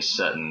from a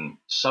certain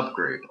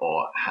subgroup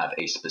or have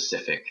a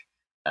specific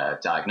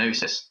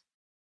diagnosis,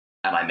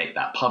 and I make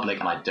that public,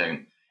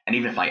 and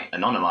even if I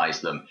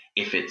anonymize them,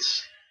 if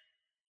it's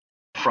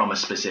from a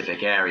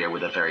specific area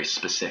with a very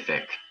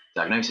specific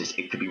diagnosis,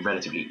 it could be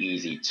relatively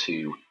easy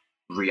to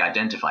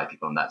re-identify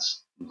people, and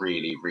that's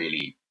really,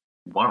 really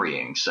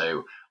worrying.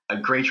 So a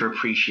greater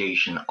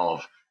appreciation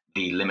of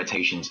the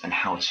limitations and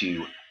how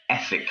to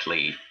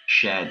ethically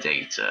share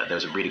data. There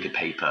was a really good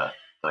paper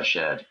that I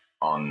shared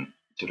on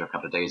Twitter a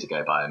couple of days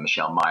ago by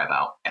Michelle Meyer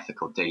about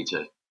ethical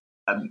data,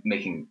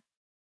 making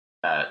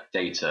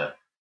data,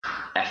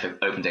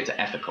 open data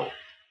ethical.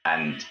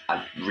 And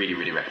I really,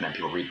 really recommend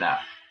people read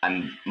that.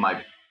 And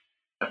my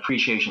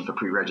appreciation for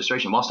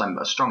pre-registration, whilst I'm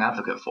a strong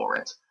advocate for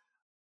it,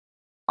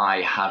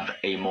 I have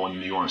a more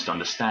nuanced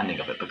understanding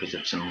of it because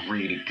of some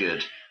really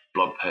good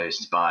blog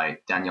posts by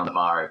Danielle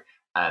Navarro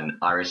and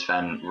Iris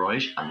van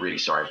Rooij. I'm really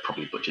sorry, I've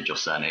probably butchered your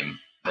surname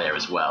there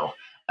as well.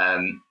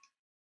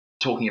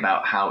 Talking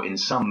about how in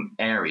some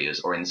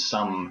areas or in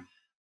some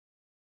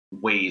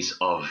ways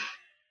of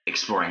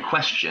exploring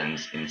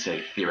questions in,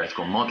 say,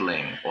 theoretical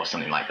modeling or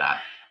something like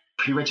that,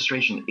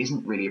 pre-registration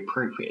isn't really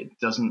appropriate. It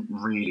doesn't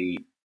really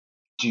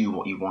do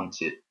what you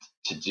want it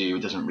to do.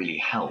 It doesn't really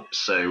help.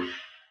 So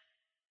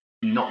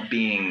not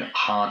being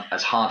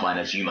hardline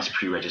as you must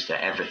pre-register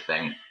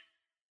everything,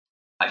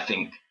 I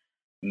think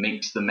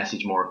makes the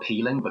message more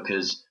appealing,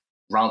 because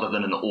rather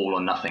than an all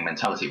or nothing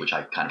mentality, which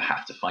I kind of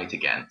have to fight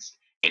against,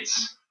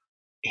 it's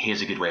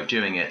here's a good way of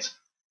doing it.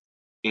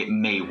 It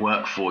may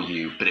work for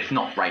you, but if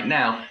not right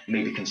now,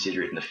 maybe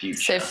consider it in the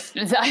future. So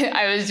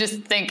I was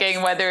just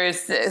thinking whether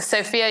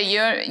Sophia,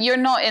 you're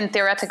not in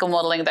theoretical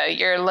modeling though.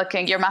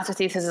 Your master's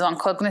thesis is on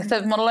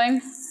cognitive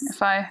modeling.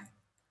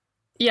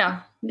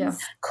 Yeah.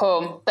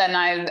 Cool. Then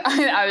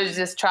I was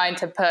just trying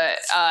to put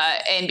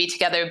A and B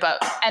together,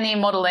 but any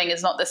modeling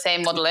is not the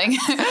same modeling.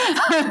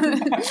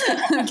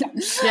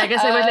 Yeah,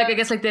 I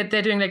guess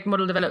they're doing like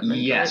model development.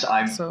 Yes,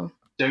 right? I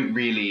don't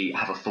really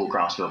have a full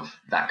grasp of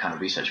that kind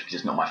of research because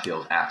it's not my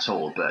field at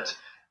all. But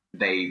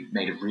they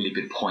made a really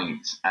good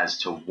point as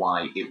to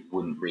why it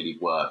wouldn't really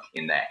work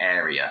in their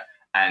area.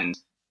 And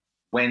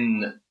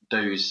when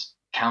those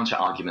counter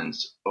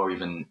arguments or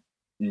even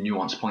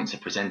nuanced points are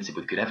presented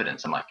with good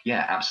evidence, I'm like,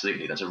 yeah,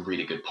 absolutely, that's a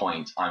really good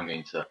point. I'm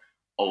going to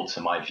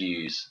alter my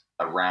views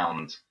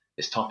around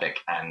this topic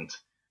and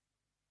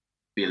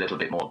be a little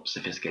bit more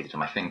sophisticated in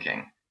my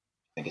thinking.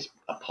 I think it's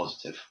a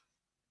positive.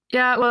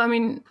 Yeah, well, I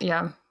mean,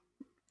 yeah.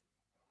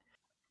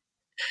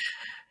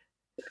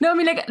 No, I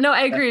mean,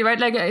 I agree, right?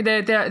 Like,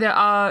 there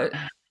are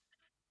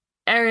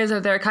areas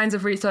there are kinds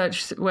of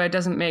research where it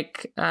doesn't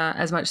make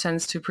as much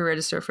sense to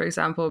pre-register, for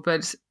example,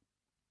 but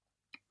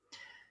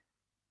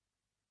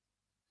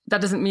that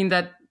doesn't mean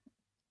that,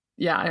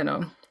 I don't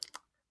know.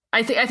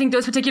 I think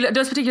those particular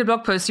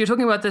blog posts, you're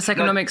talking about the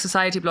Psychonomic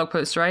Society blog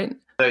posts, right?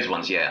 Those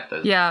ones, yeah.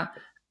 Yeah.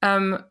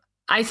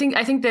 I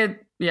think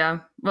that, yeah.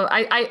 Well,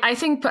 I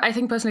think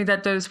personally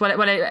that those,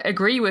 what I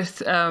agree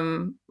with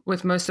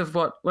most of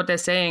what they're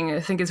saying, I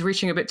think is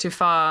reaching a bit too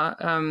far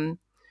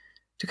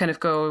to kind of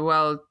go,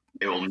 well,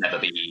 it will never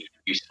be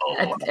useful.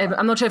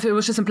 I'm not sure if it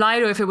was just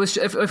implied or if it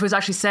was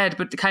actually said,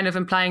 but kind of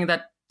implying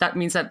that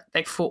means that,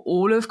 like, for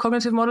all of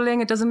cognitive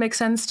modeling, it doesn't make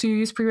sense to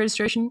use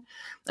pre-registration,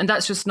 and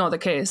that's just not the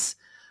case,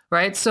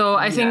 right? So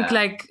I think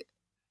I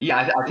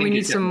think we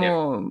need some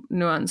more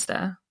nuance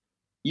there.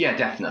 Yeah,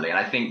 definitely, and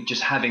I think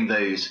just having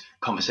those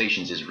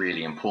conversations is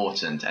really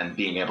important, and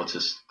being able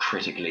to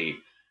critically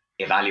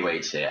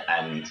evaluate it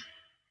and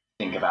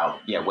think about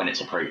when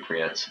it's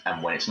appropriate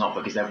and when it's not,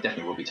 because there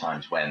definitely will be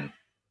times when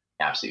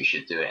you absolutely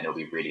should do it, and it'll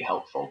be really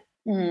helpful.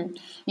 Mm-hmm.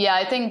 Yeah,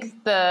 I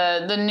think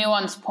the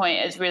nuance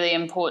point is really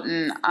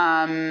important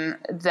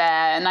there.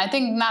 And I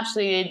think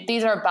naturally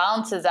these are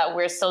balances that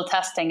we're still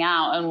testing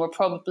out, and we're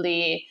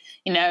probably,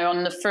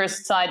 on the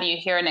first side you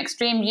hear an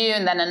extreme view,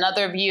 and then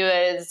another view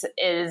is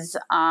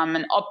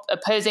an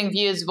opposing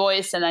view is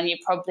voiced, and then you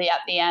probably at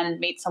the end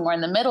meet somewhere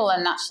in the middle.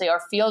 And actually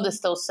our field is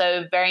still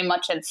so very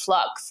much in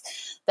flux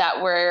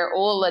that we're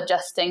all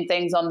adjusting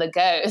things on the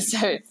go.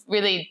 So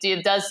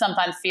it does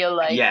sometimes feel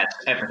like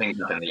everything's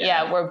up in the air.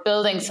 Yeah, we're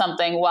building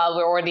something while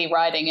we're already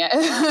riding it.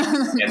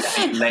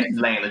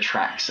 Laying the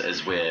tracks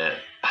as we're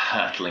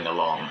hurtling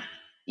along.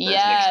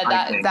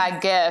 That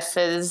GIF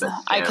is.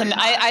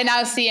 I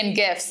now see in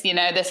GIFs.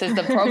 This is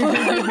the problem.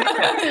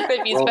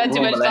 If you spend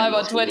too much time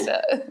on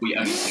Twitter, we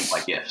only think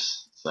by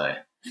GIFs. So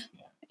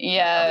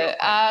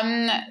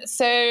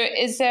So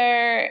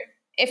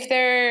if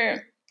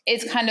there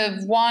is kind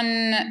of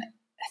one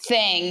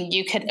thing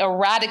you could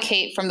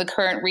eradicate from the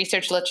current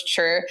research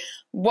literature,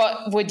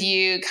 what would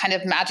you kind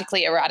of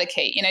magically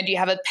eradicate? Do you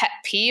have a pet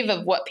peeve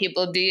of what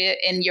people do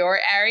in your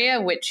area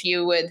which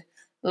you would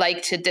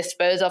like to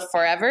dispose of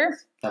forever?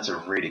 That's a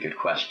really good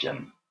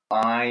question.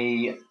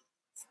 I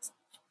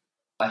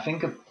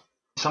think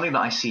something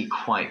that I see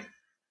quite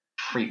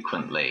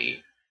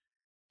frequently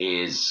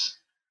is,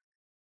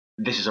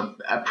 this is a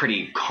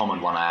pretty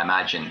common one, I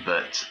imagine,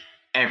 but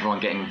everyone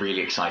getting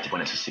really excited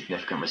when it's a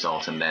significant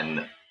result, and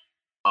then,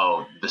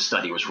 oh, the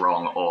study was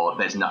wrong, or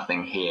there's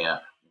nothing here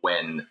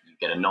when you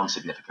get a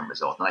non-significant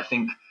result. And I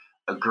think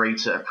a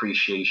greater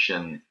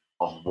appreciation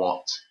of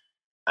what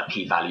a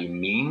p-value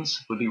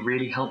means would be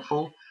really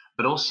helpful.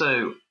 But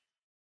also,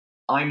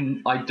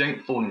 I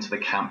don't fall into the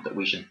camp that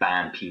we should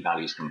ban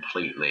p-values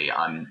completely.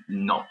 I'm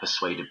not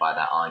persuaded by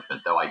that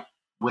argument, though I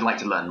would like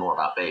to learn more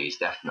about Bayes,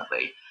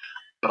 definitely.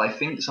 But I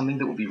think something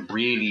that would be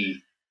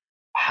really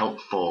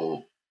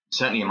helpful,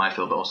 certainly in my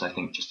field, but also I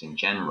think just in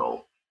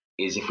general,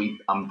 is if we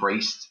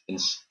embraced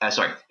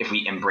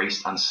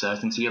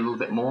uncertainty a little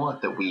bit more,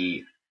 that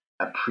we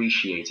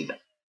appreciated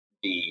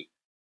the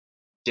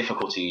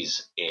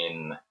difficulties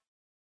in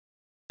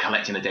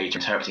collecting the data,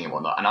 interpreting and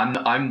whatnot. And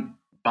I'm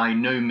by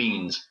no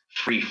means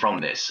free from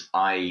this.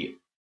 I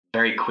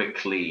very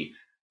quickly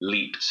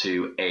leap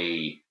to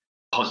a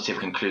positive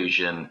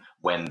conclusion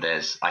when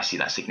I see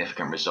that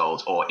significant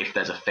result, or if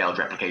there's a failed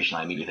replication,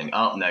 I immediately think,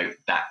 oh no,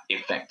 that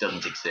effect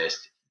doesn't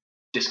exist,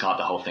 discard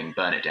the whole thing,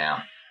 burn it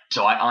down.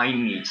 So I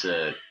need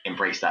to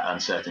embrace that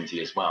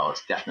uncertainty as well.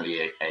 It's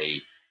definitely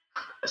a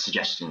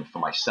suggestion for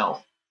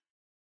myself,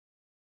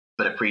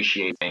 but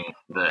appreciating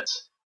that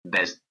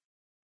there's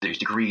those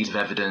degrees of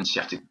evidence,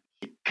 you have to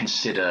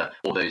consider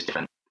all those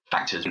different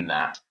factors in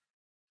that.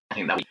 I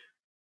think that would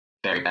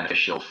be very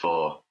beneficial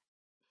for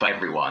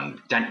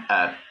everyone.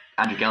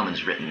 Andrew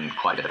Gelman's written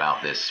quite a bit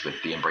about this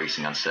with the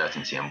embracing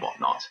uncertainty and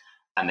whatnot,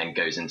 and then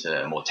goes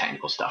into more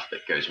technical stuff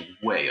that goes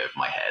way over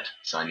my head.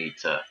 So I need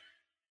to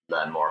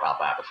learn more about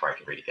that before I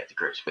can really get to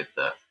grips with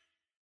the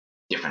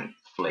different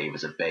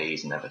flavors of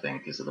Bayes and everything,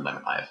 because at the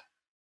moment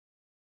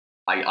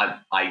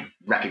I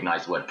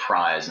recognize the word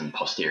priors and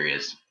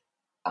posteriors,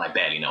 and I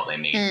barely know what they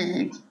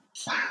mean.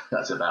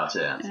 That's about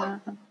it. Yeah.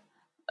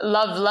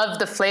 Love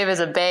the flavors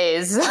of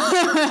Bayes.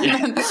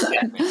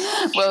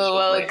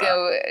 We'll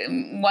go,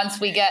 once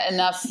we get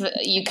enough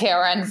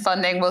UKRN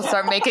funding, we'll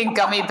start making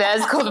gummy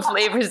bears called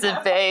flavors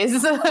of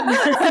Bayes. Again,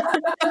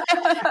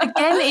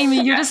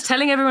 Amy, you're just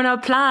telling everyone our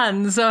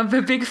plans, our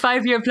big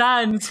 5-year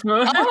plans.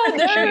 Oh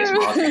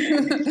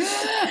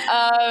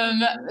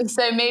no!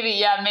 So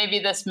maybe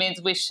this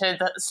means we should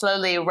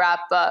slowly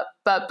wrap up.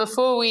 But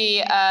before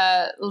we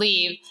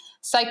leave,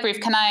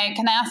 Psychbrief, can I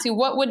ask you,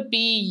 what would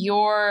be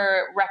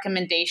your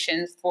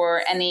recommendations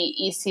for any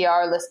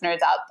ECR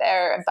listeners out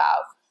there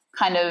about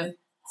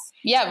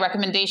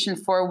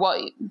recommendations for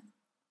what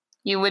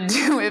you would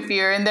do if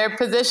you're in their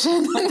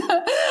position,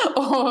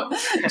 or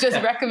just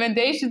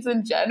recommendations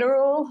in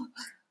general?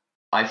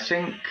 I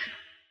think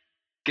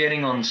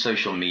getting on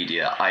social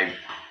media, I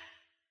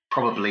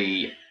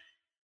probably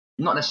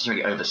not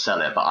necessarily oversell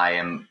it, but I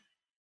am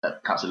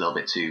perhaps a little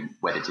bit too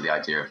wedded to the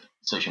idea of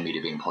social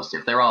media being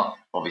positive. There are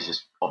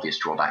obvious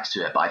drawbacks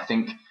to it, but I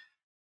think,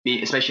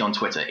 especially on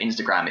Twitter,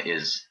 Instagram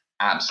is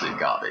absolute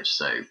garbage,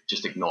 so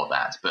just ignore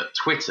that. But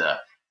Twitter,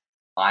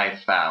 I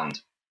found,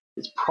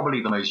 is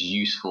probably the most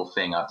useful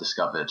thing I've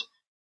discovered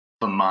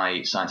for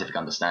my scientific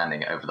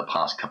understanding over the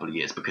past couple of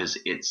years, because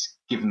it's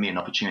given me an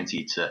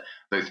opportunity to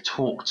both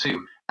talk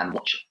to and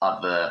watch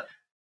other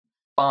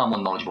far more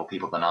knowledgeable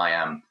people than I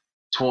am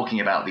talking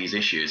about these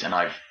issues, and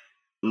I've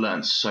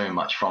learned so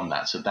much from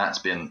that. So that's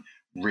been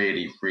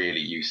really, really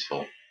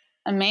useful.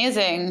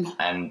 Amazing.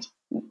 And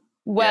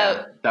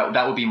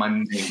that would be my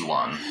main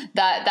one.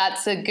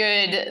 That's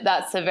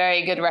a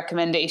very good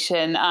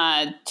recommendation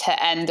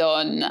to end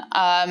on.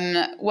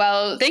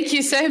 Well, thank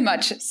you so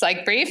much,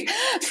 Psychbrief,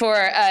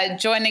 for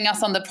joining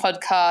us on the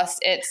podcast.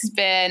 It's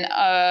been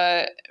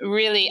a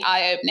really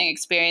eye-opening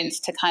experience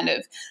to kind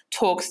of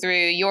talk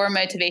through your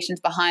motivations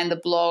behind the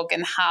blog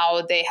and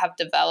how they have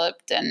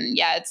developed. And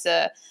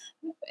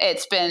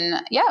it's been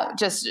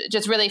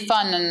just really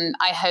fun, and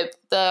I hope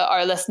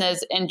our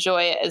listeners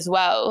enjoy it as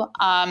well.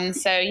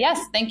 So yes,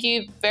 thank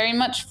you very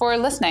much for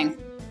listening.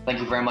 Thank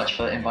you very much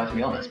for inviting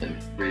me on. It's been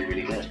really,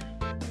 really good.